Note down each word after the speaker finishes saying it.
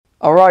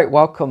All right,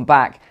 welcome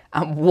back.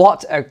 And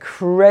what a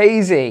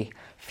crazy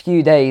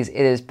few days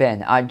it has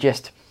been. I'm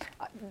just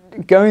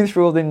going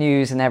through all the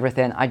news and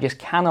everything. I just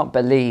cannot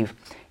believe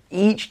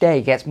each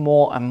day gets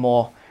more and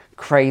more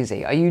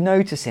crazy. Are you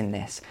noticing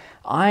this?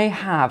 I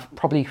have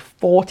probably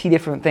 40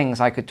 different things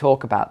I could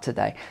talk about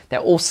today. They're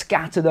all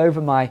scattered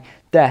over my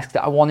desk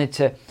that I wanted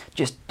to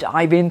just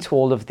dive into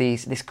all of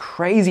this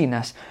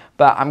craziness.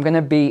 But I'm going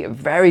to be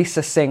very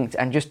succinct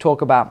and just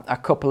talk about a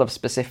couple of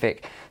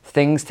specific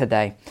things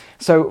today.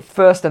 So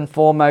first and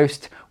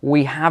foremost,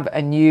 we have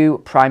a new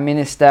Prime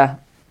Minister.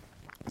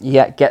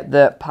 Yeah, get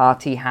the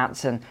party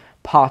hats and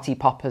party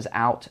poppers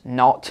out,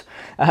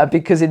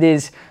 because it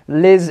is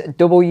Liz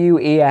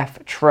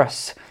W.E.F.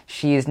 Truss.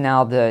 She is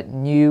now the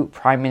new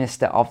Prime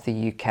Minister of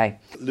the UK.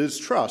 Liz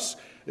Truss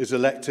is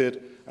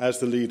elected as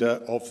the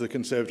leader of the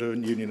Conservative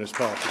and Unionist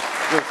Party.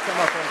 Liz, come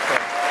up on stage.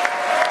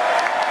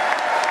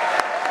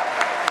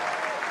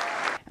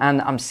 And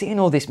I'm seeing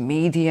all this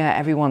media,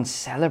 everyone's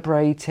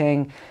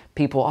celebrating,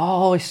 people,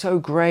 oh, it's so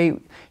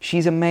great,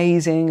 she's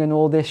amazing and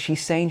all this,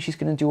 she's saying she's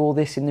going to do all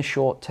this in the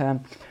short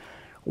term.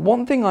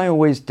 One thing I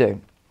always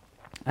do,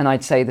 and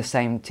I'd say the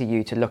same to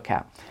you to look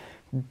at,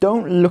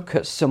 don't look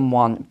at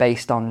someone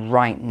based on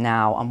right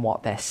now and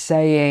what they're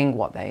saying,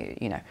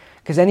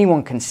 because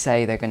anyone can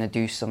say they're going to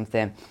do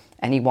something.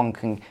 Anyone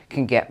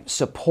can get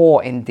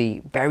support in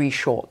the very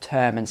short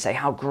term and say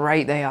how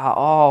great they are.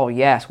 Oh,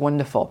 yes,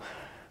 wonderful.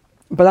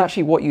 But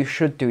actually what you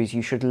should do is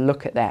you should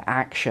look at their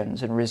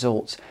actions and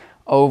results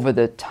over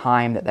the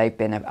time that they've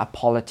been a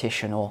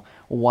politician or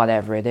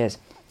whatever it is.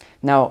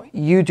 Now,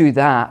 you do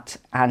that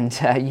and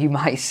you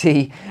might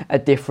see a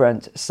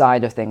different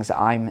side of things that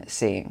I'm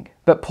seeing.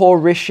 But poor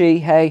Rishi,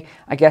 hey,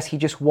 I guess he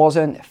just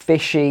wasn't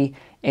fishy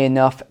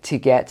enough to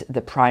get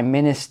the Prime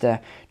Minister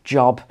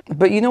job.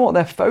 But you know what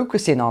they're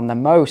focusing on the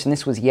most, and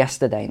this was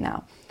yesterday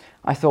now.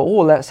 I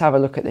thought, let's have a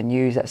look at the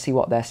news, let's see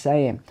what they're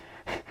saying.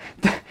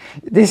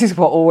 This is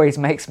what always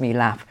makes me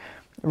laugh,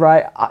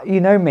 right?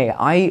 You know me,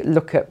 I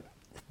look at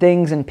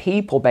things and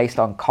people based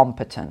on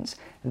competence.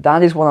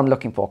 That is what I'm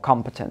looking for,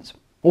 competence.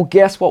 Well,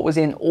 guess what was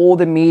in all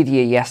the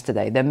media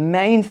yesterday? The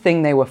main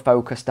thing they were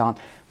focused on,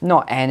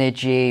 not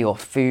energy or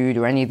food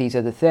or any of these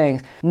other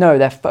things. No,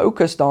 they're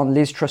focused on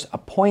Liz Truss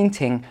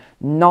appointing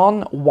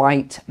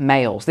non-white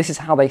males. This is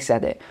how they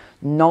said it.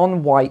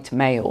 Non-white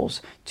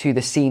males to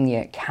the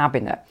senior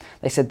cabinet.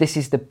 They said this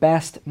is the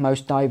best,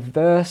 most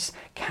diverse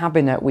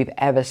cabinet we've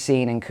ever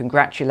seen, and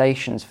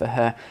congratulations for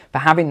her for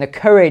having the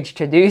courage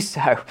to do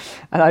so.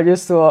 And I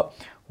just thought,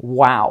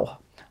 wow,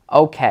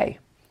 okay.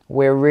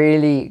 We're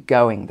really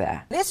going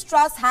there. Liz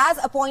Truss has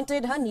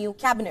appointed her new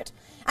cabinet.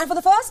 And for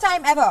the first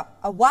time ever,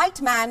 a white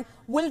man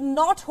will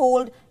not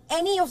hold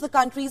any of the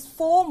country's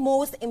 4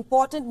 most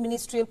important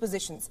ministerial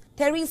positions.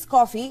 Therese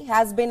Coffey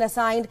has been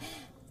assigned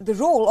the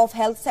role of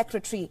Health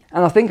Secretary.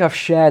 And I think I've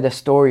shared a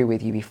story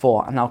with you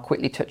before, and I'll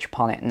quickly touch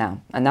upon it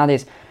now. And that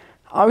is,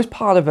 I was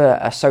part of an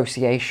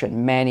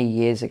association many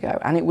years ago,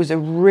 and it was a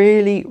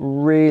really,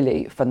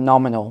 really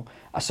phenomenal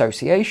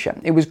association.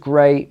 It was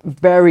great,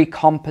 very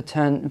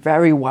competent,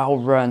 very well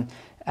run,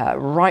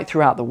 right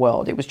throughout the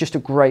world. It was just a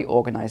great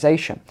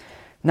organization.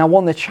 Now,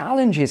 one of the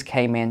challenges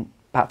came in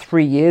about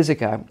 3 years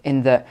ago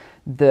in that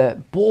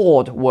the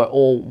board were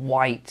all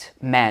white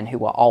men who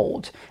were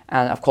old.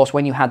 And of course,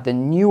 when you had the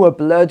newer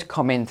blood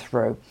coming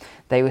through,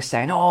 they were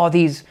saying, oh,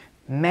 these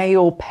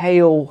male,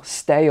 pale,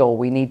 stale,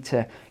 we need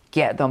to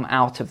get them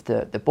out of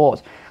the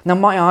board. Now,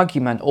 my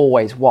argument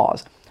always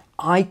was,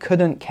 I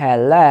couldn't care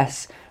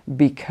less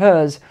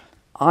because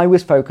I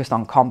was focused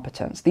on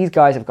competence. These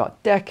guys have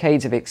got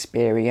decades of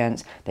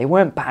experience. They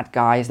weren't bad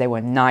guys. They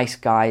were nice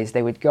guys.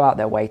 They would go out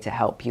their way to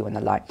help you and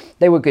the like.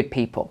 They were good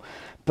people.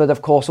 But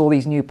of course, all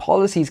these new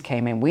policies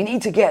came in. We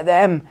need to get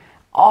them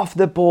off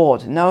the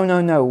board.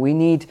 No. We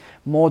need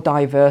more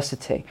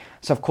diversity.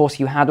 So of course,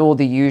 you had all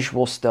the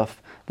usual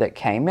stuff that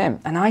came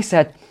in. And I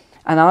said,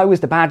 and I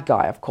was the bad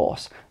guy, of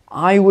course.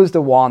 I was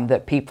the one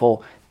that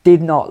people did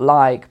not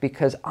like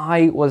because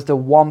I was the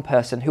one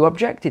person who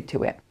objected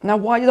to it. Now,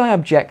 why did I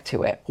object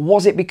to it?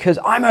 Was it because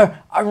I'm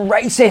a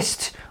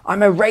racist?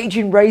 I'm a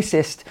raging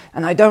racist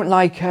and I don't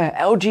like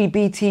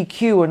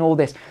LGBTQ and all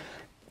this?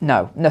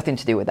 No, nothing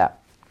to do with that.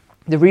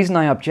 The reason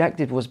I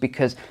objected was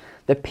because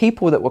the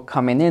people that were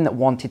coming in that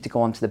wanted to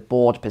go onto the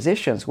board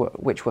positions,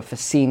 which were for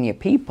senior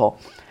people,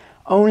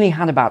 only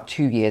had about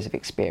 2 years of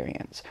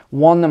experience.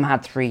 One of them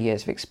had 3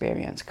 years of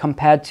experience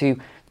compared to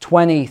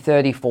 20,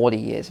 30, 40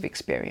 years of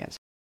experience.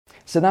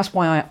 So that's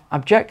why I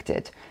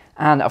objected,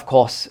 and of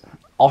course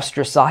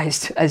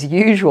ostracized as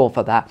usual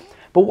for that.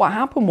 But what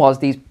happened was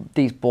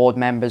these board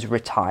members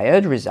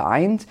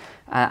resigned,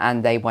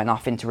 and they went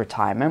off into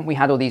retirement. We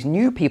had all these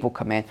new people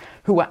come in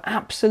who were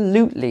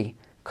absolutely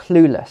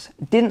clueless,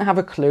 didn't have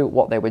a clue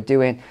what they were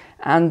doing,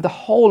 and the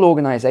whole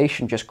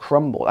organization just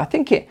crumbled. I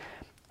think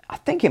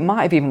it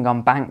might have even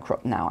gone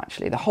bankrupt now,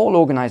 actually. The whole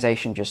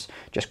organization just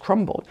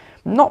crumbled.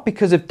 Not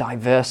because of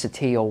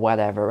diversity or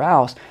whatever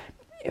else.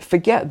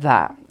 Forget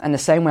that. And the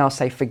same way I'll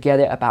say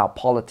forget it about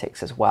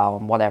politics as well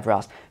and whatever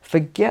else.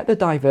 Forget the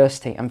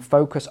diversity and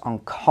focus on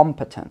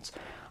competence.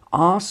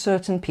 Are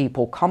certain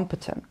people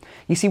competent?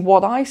 You see,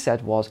 what I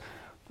said was,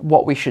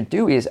 what we should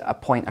do is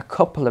appoint a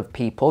couple of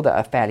people that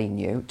are fairly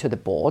new to the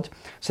board,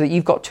 so that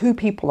you've got 2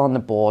 people on the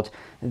board.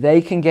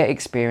 They can get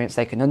experience,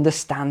 they can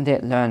understand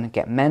it, learn,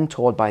 get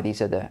mentored by these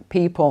other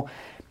people.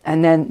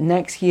 And then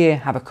next year,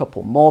 have a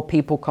couple more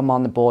people come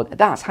on the board.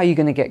 That's how you're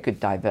going to get good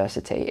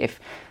diversity, if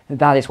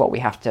that is what we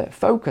have to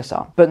focus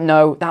on. But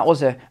no, that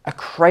was a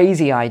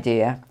crazy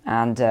idea,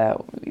 and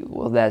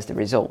well, there's the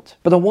result.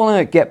 But I want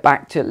to get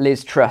back to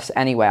Liz Truss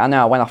anyway. I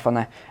know I went off on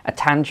a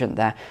tangent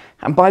there.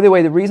 And by the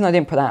way, the reason I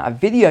didn't put out a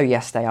video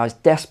yesterday, I was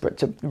desperate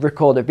to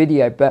record a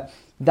video, but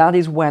that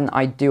is when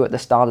I do at the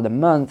start of the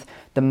month,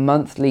 the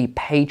monthly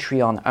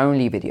Patreon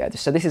only video.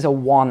 So this is a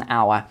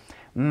 1-hour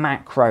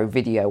macro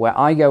video where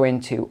I go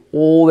into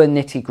all the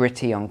nitty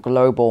gritty on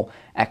global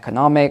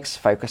economics,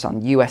 focus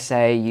on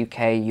USA,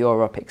 UK,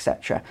 Europe,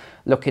 etc.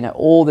 Looking at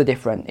all the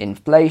different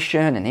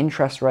inflation and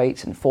interest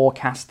rates and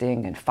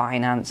forecasting and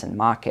finance and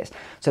markets.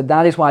 So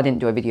that is why I didn't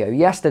do a video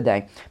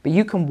yesterday, but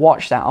you can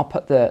watch that. I'll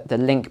put the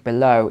link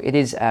below. It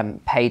is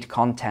paid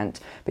content,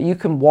 but you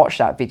can watch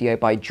that video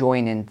by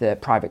joining the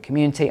private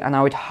community, and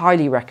I would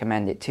highly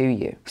recommend it to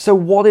you. So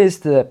what is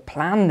the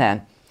plan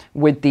then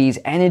with these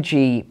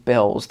energy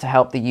bills to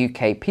help the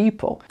UK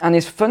people? And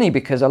it's funny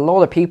because a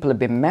lot of people have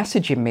been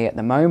messaging me at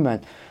the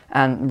moment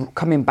and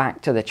coming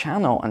back to the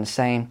channel and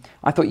saying,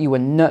 I thought you were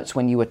nuts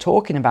when you were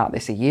talking about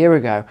this a year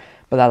ago,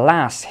 but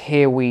alas,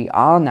 here we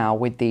are now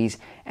with these.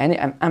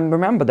 And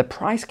remember, the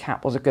price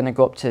cap was going to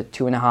go up to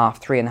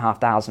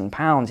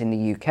 £2,500–3,500 in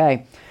the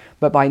UK,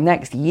 but by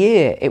next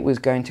year it was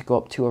going to go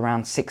up to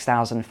around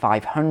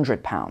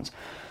 £6,500.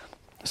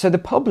 So the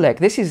public,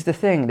 this is the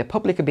thing, the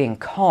public are being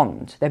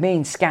conned, they're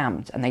being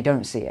scammed, and they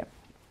don't see it.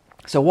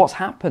 So what's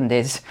happened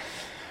is,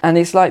 and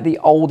it's like the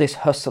oldest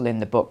hustle in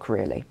the book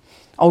really.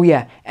 Oh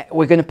yeah,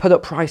 we're going to put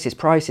up prices,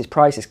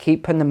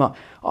 keep putting them up.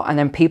 And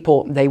then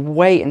people, they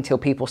wait until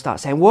people start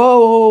saying,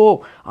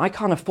 whoa, I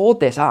can't afford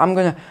this. I'm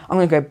going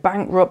to go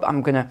bankrupt.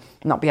 I'm going to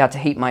not be able to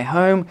heat my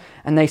home.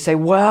 And they say,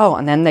 well,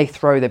 and then they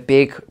throw the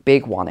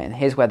big one in.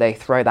 Here's where they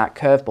throw that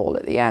curveball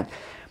at the end.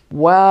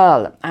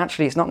 Well,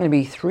 actually, it's not going to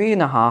be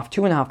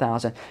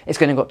 2,500. It's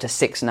going to go up to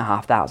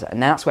 6,500.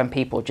 And that's when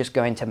people just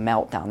go into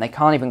meltdown. They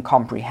can't even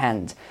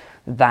comprehend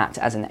that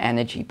as an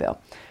energy bill.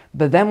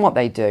 But then what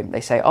they do,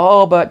 they say,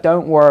 oh, but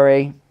don't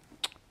worry,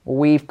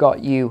 we've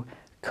got you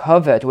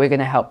covered. We're going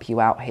to help you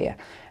out here.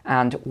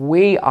 And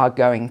we are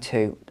going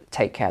to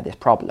take care of this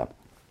problem.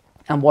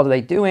 And what are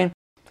they doing?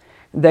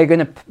 They're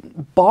going to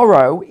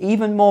borrow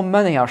even more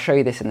money. I'll show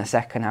you this in a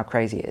second, how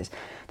crazy it is.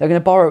 They're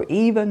going to borrow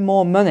even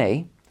more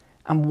money.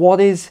 And what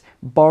is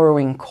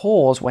borrowing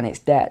cause when it's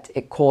debt?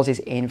 It causes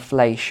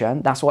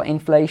inflation. That's what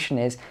inflation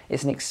is.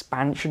 It's an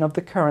expansion of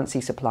the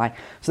currency supply.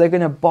 So they're going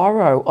to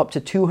borrow up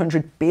to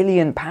 £200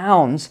 billion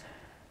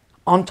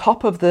on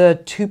top of the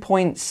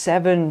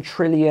 £2.7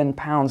 trillion,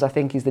 I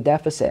think, is the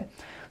deficit.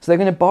 So they're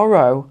going to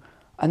borrow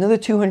another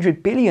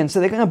 200 billion.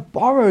 So they're going to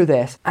borrow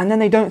this. And then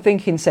they don't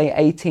think in, say,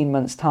 18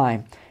 months'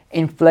 time,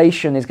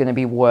 inflation is going to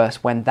be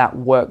worse when that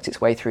works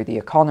its way through the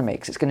economy,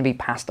 because it's going to be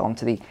passed on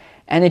to the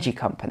energy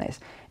companies.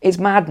 It's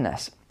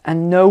madness,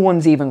 and no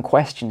one's even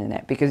questioning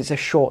it because it's a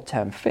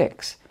short-term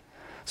fix.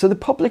 So the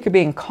public are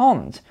being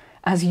conned.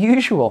 As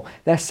usual,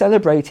 they're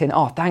celebrating,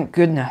 oh, thank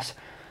goodness,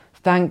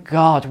 thank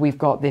God we've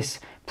got this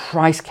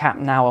price cap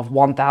now of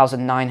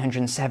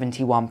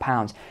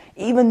 £1,971,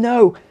 even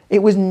though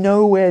it was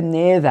nowhere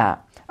near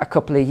that a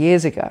couple of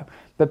years ago.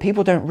 But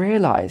people don't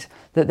realise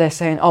that they're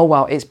saying, oh,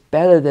 well, it's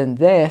better than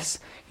this.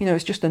 You know,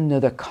 it's just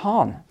another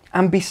con.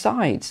 And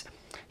besides,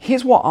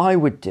 here's what I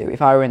would do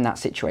if I were in that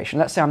situation.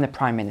 Let's say I'm the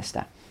Prime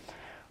Minister.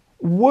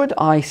 Would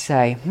I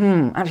say,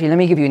 actually, let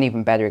me give you an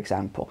even better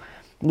example.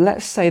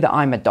 Let's say that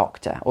I'm a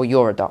doctor, or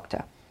you're a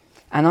doctor,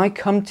 and I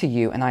come to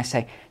you and I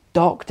say,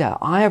 doctor,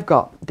 I have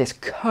got this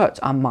cut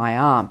on my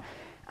arm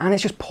and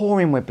it's just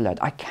pouring with blood.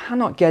 I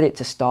cannot get it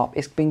to stop.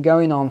 It's been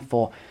going on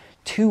for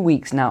 2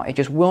 weeks now. It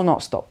just will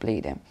not stop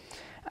bleeding.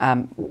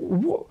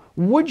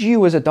 Would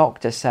you as a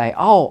doctor say,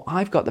 oh,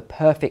 I've got the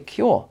perfect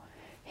cure.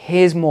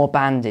 Here's more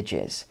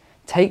bandages.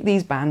 Take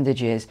these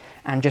bandages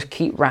and just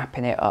keep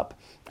wrapping it up,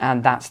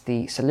 and that's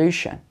the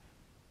solution?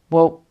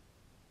 Well,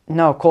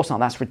 no, of course not.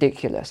 That's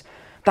ridiculous.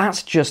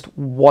 That's just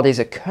what is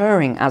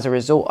occurring as a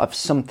result of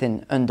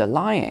something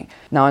underlying.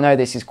 Now, I know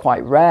this is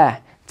quite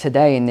rare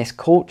today in this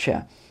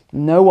culture.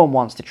 No one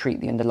wants to treat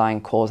the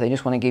underlying cause. They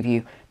just want to give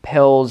you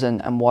pills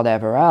and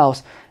whatever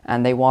else,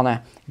 and they want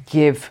to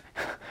give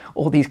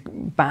all these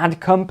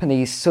bad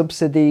companies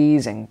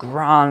subsidies and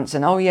grants,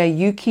 and oh yeah,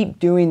 you keep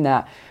doing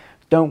that.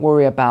 Don't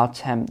worry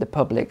about the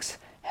public's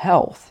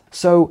health.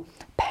 So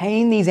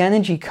paying these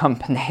energy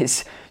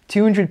companies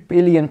 £200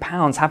 billion,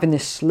 having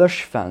this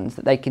slush fund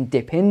that they can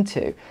dip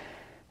into,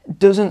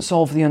 doesn't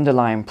solve the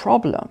underlying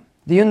problem.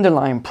 The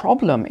underlying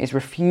problem is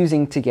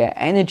refusing to get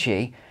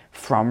energy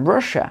from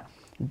Russia.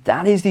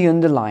 That is the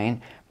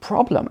underlying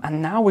problem.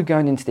 And now we're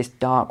going into this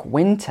dark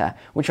winter,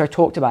 which I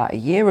talked about a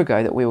year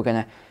ago that we were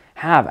going to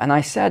have. And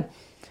I said,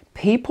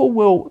 people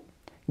will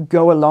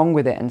go along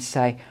with it and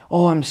say,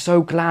 oh, I'm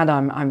so glad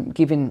I'm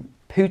giving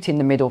Putin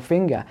the middle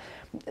finger.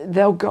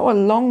 They'll go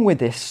along with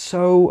this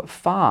so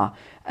far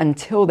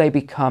until they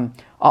become,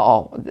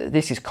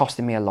 this is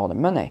costing me a lot of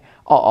money.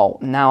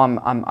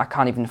 Now I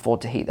can't even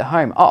afford to heat the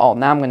home.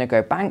 Now I'm going to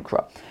go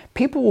bankrupt.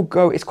 People will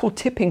go, it's called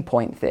tipping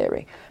point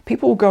theory.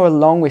 People will go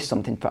along with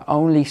something for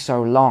only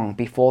so long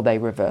before they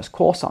reverse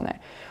course on it.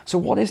 So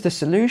what is the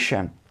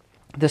solution?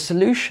 The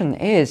solution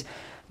is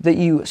that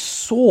you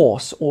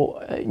source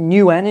or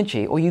new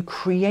energy, or you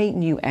create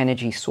new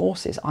energy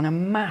sources on a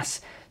mass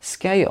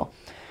scale.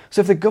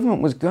 So if the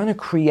government was going to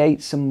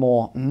create some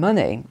more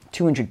money,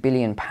 £200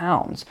 billion,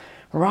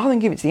 rather than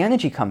give it to the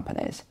energy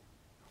companies,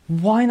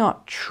 why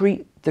not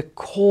treat the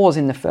cause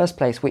in the first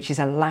place, which is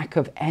a lack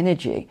of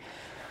energy?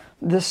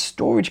 The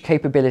storage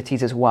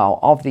capabilities as well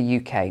of the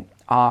UK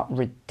are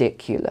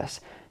ridiculous.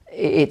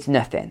 It's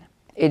nothing.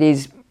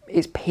 It's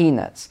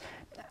peanuts.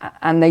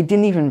 And they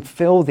didn't even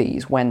fill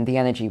these when the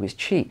energy was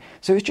cheap.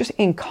 So it's just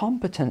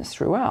incompetence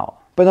throughout.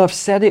 But I've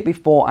said it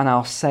before and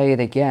I'll say it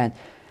again.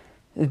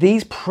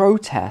 These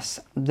protests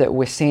that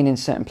we're seeing in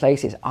certain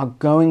places are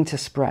going to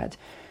spread.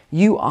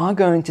 You are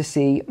going to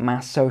see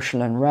mass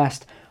social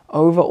unrest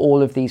over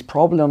all of these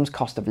problems,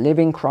 cost of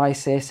living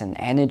crisis and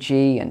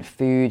energy and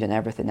food and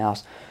everything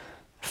else.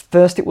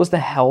 First it was the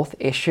health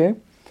issue.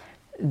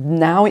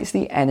 Now it's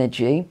the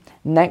energy.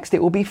 Next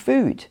it will be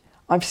food.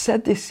 I've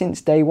said this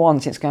since day one,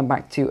 since going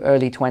back to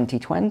early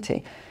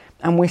 2020.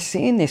 And we're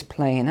seeing this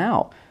playing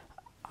out.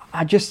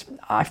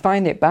 I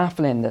find it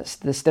baffling that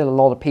there's still a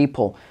lot of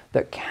people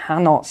that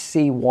cannot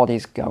see what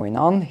is going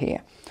on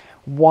here.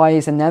 Why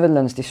is the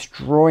Netherlands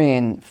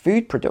destroying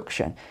food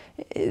production?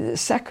 The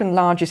second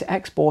largest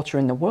exporter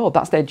in the world,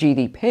 that's their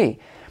GDP.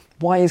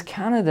 Why is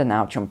Canada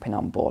now jumping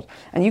on board?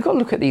 And you've got to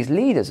look at these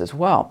leaders as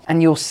well.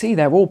 And you'll see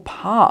they're all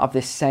part of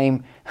this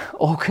same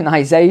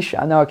organization.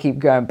 I know I keep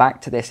going back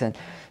to this and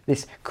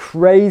this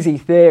crazy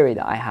theory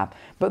that I have,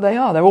 but they're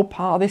all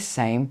part of this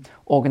same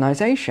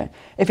organization.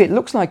 If it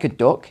looks like a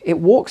duck, it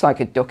walks like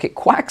a duck, it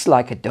quacks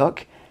like a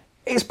duck,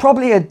 it's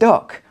probably a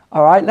duck.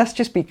 All right, let's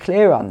just be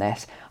clear on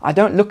this. I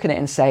don't look at it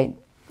and say,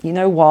 you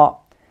know what,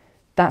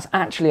 that's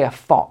actually a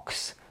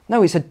fox.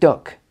 No, it's a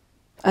duck.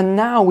 And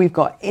now we've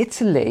got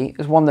Italy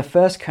as one of the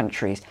first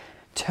countries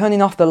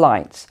turning off the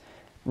lights.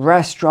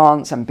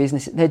 Restaurants and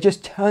businesses, they're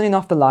just turning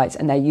off the lights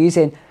and they're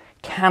using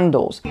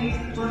candles.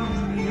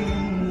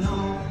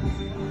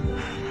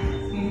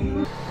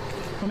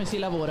 Come si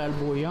lavora al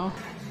buio?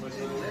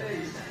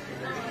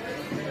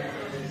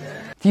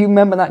 Do you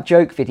remember that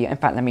joke video? In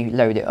fact, let me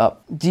load it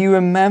up. Do you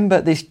remember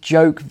this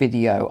joke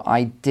video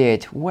I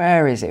did?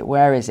 Where is it?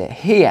 Where is it?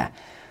 Here.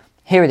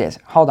 Here it is.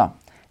 Hold on.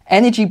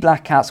 Energy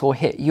blackouts will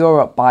hit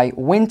Europe by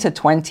winter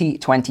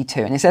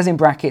 2022. And it says in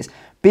brackets,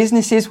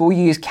 businesses will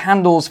use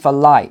candles for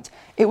light.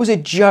 It was a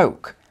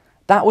joke.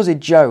 That was a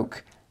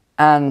joke.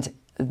 And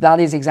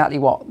that is exactly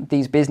what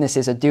these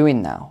businesses are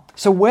doing now.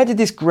 So where did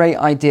this great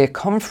idea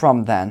come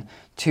from then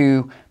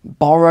to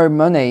borrow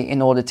money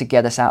in order to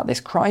get us out of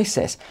this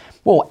crisis?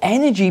 Well,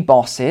 energy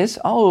bosses,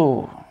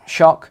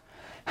 shock,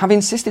 have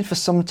insisted for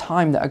some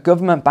time that a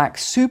government-backed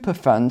super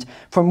fund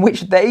from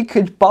which they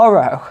could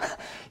borrow,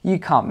 you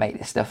can't make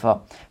this stuff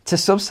up, to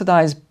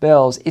subsidise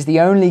bills is the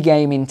only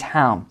game in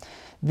town.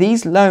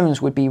 These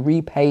loans would be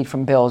repaid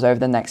from bills over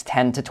the next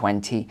 10 to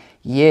 20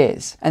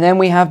 years. And then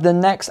we have the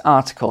next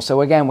article.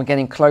 So again, we're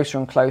getting closer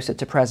and closer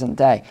to present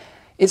day.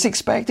 It's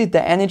expected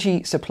that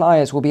energy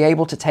suppliers will be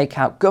able to take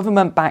out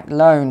government-backed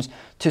loans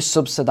to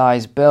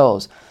subsidise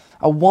bills.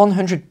 A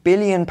 £100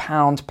 billion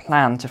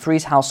plan to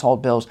freeze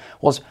household bills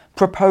was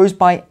proposed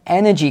by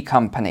energy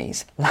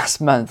companies last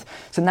month.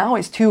 So now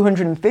it's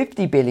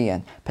 250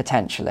 billion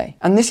potentially.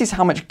 And this is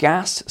how much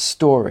gas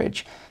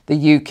storage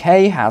the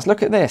UK has.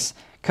 Look at this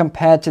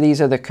compared to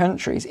these other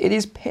countries. It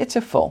is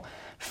pitiful.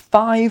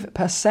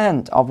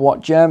 5% of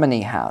what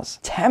Germany has,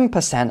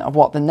 10% of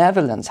what the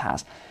Netherlands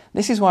has.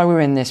 This is why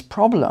we're in this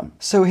problem.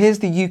 So here's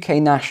the UK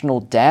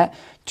national debt,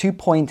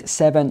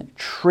 2.7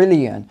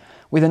 trillion.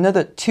 With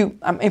another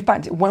in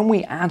fact, when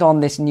we add on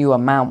this new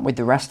amount with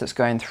the rest that's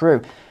going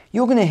through,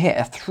 you're going to hit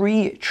a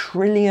 £3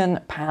 trillion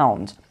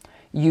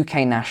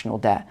UK national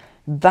debt.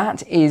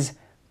 That is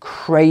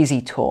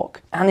crazy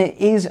talk, and it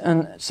is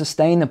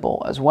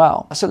unsustainable as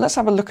well. So let's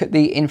have a look at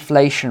the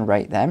inflation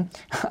rate then,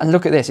 and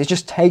look at this. It's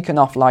just taken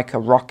off like a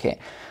rocket.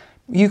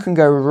 You can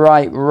go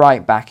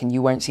right back and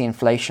you won't see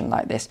inflation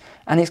like this,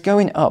 and it's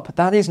going up.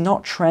 That is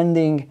not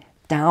trending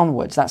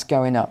downwards, that's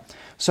going up.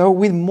 So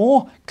with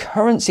more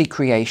currency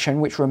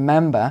creation, which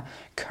remember,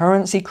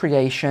 currency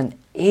creation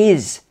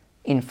is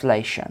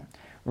inflation.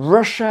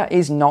 Russia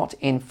is not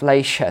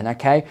inflation,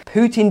 okay?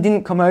 Putin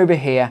didn't come over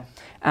here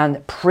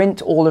and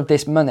print all of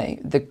this money.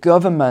 The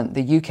government,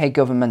 the UK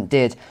government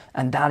did,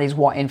 and that is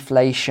what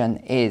inflation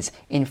is.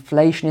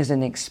 Inflation is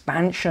an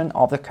expansion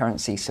of the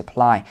currency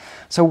supply.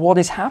 So what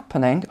is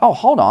happening? Oh,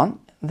 hold on.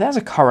 There's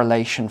a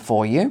correlation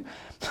for you.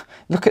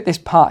 Look at this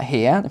part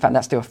here. In fact,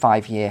 let's do a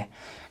 5-year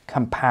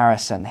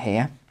comparison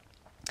here.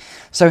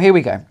 So here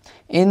we go.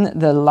 In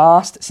the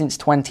last, since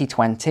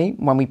 2020,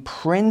 when we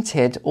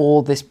printed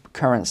all this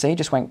currency,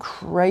 just went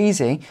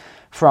crazy,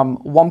 from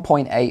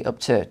 1.8 up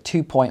to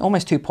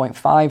almost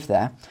 2.5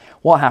 there.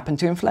 What happened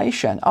to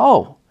inflation?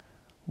 Oh,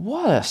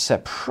 what a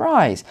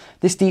surprise.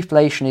 This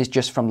deflation is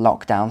just from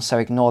lockdown, so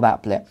ignore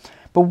that blip.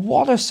 But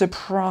what a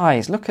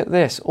surprise. Look at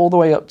this, all the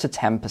way up to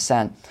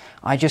 10%.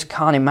 I just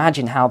can't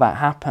imagine how that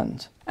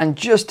happened. And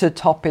just to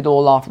top it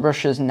all off,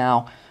 Russia's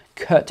now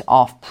cut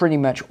off pretty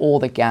much all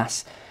the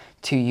gas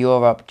to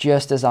Europe,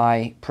 just as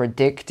I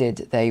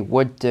predicted they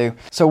would do.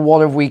 So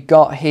what have we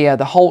got here?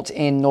 The halt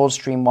in Nord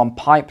Stream 1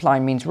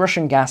 pipeline means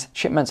Russian gas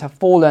shipments have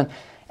fallen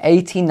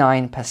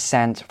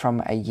 89%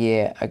 from a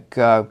year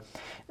ago.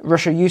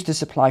 Russia used to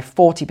supply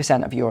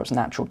 40% of Europe's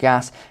natural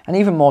gas and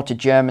even more to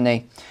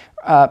Germany.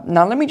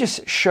 Now let me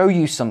just show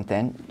you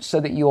something so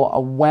that you're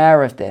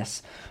aware of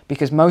this,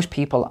 because most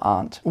people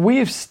aren't. We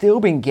have still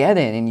been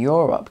getting in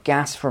Europe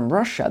gas from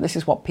Russia. This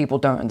is what people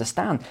don't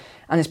understand.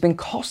 And it's been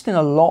costing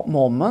a lot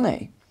more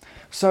money.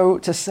 So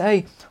to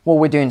say, well,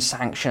 we're doing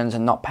sanctions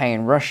and not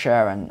paying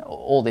Russia and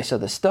all this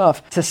other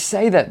stuff, to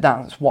say that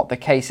that's what the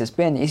case has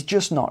been is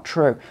just not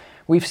true.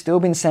 We've still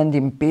been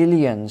sending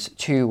billions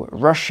to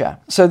Russia.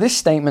 So this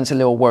statement's a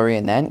little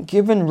worrying then.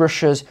 Given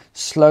Russia's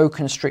slow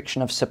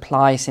constriction of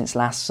supply since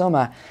last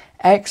summer,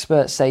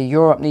 experts say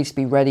Europe needs to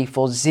be ready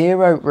for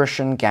zero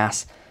Russian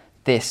gas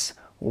this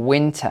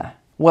winter.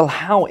 Well,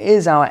 how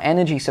is our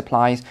energy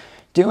supplies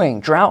doing?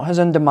 Drought has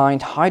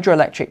undermined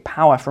hydroelectric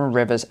power from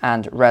rivers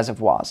and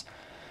reservoirs.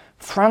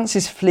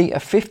 France's fleet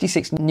of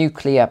 56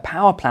 nuclear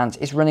power plants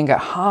is running at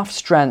half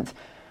strength.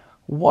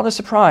 What a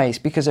surprise,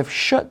 because of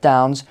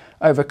shutdowns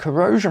over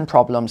corrosion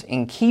problems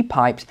in key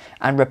pipes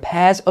and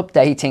repairs,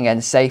 updating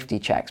and safety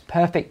checks.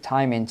 Perfect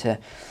timing to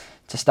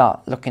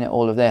start looking at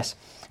all of this.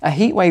 A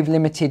heatwave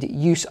limited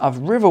use of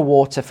river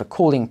water for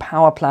cooling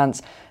power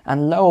plants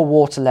and lower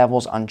water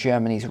levels on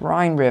Germany's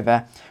Rhine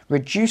River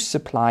reduced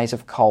supplies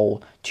of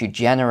coal to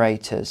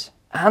generators.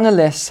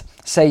 Analysts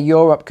say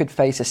Europe could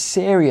face a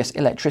serious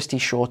electricity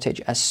shortage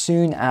as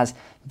soon as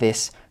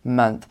this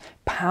month.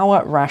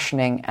 Power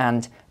rationing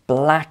and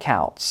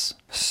blackouts.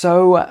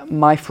 So,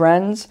 my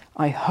friends,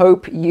 I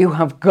hope you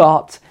have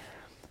got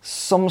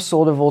some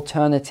sort of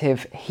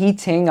alternative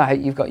heating. I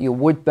hope you've got your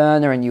wood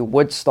burner and your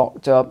wood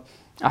stocked up.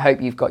 I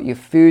hope you've got your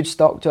food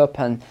stocked up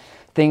and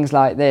things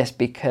like this,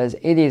 because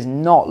it is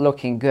not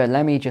looking good.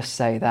 Let me just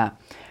say that.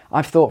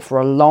 I've thought for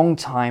a long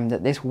time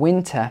that this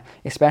winter,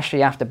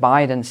 especially after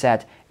Biden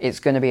said it's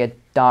going to be a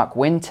dark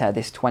winter,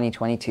 this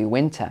 2022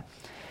 winter,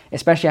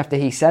 especially after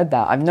he said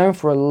that, I've known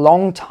for a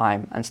long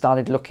time and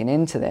started looking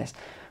into this,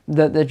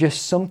 that there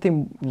just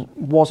something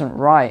wasn't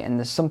right and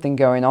there's something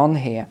going on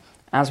here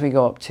as we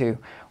go up to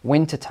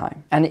winter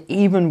time. And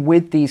even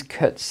with these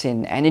cuts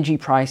in energy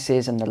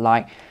prices and the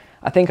like,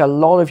 I think a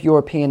lot of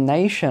European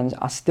nations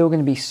are still going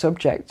to be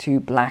subject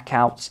to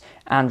blackouts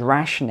and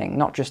rationing,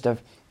 not just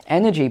of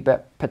energy,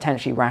 but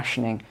potentially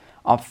rationing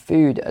of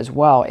food as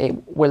well. It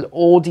will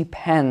all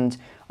depend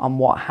on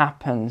what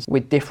happens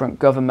with different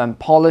government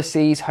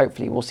policies.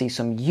 Hopefully we'll see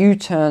some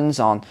U-turns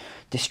on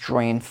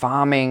destroying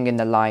farming and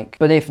the like.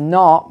 But if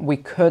not, we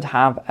could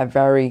have a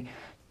very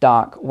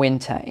dark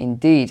winter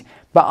indeed.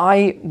 But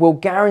I will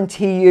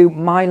guarantee you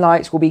my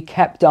lights will be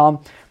kept on,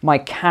 my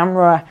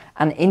camera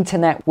and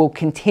internet will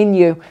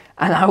continue,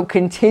 and I'll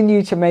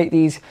continue to make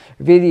these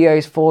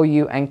videos for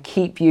you and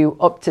keep you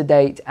up to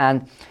date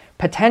and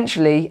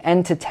potentially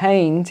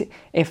entertained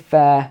if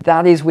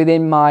that is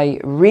within my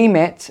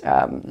remit.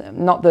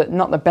 Not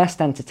the best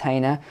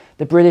entertainer.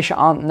 The British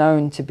aren't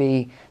known to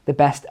be the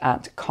best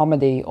at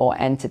comedy or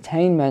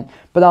entertainment,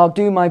 but I'll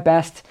do my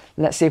best.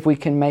 Let's see if we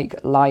can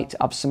make light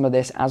of some of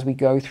this as we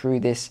go through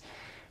this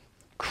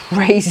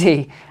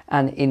crazy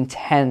and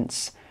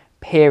intense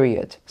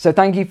period. So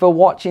thank you for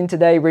watching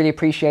today. Really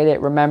appreciate it.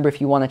 Remember,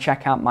 if you want to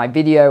check out my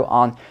video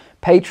on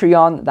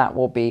Patreon, that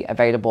will be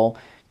available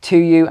to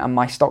you, and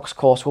my stocks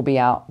course will be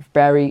out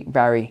very,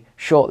 very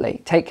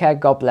shortly. Take care.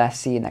 God bless.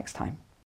 See you next time.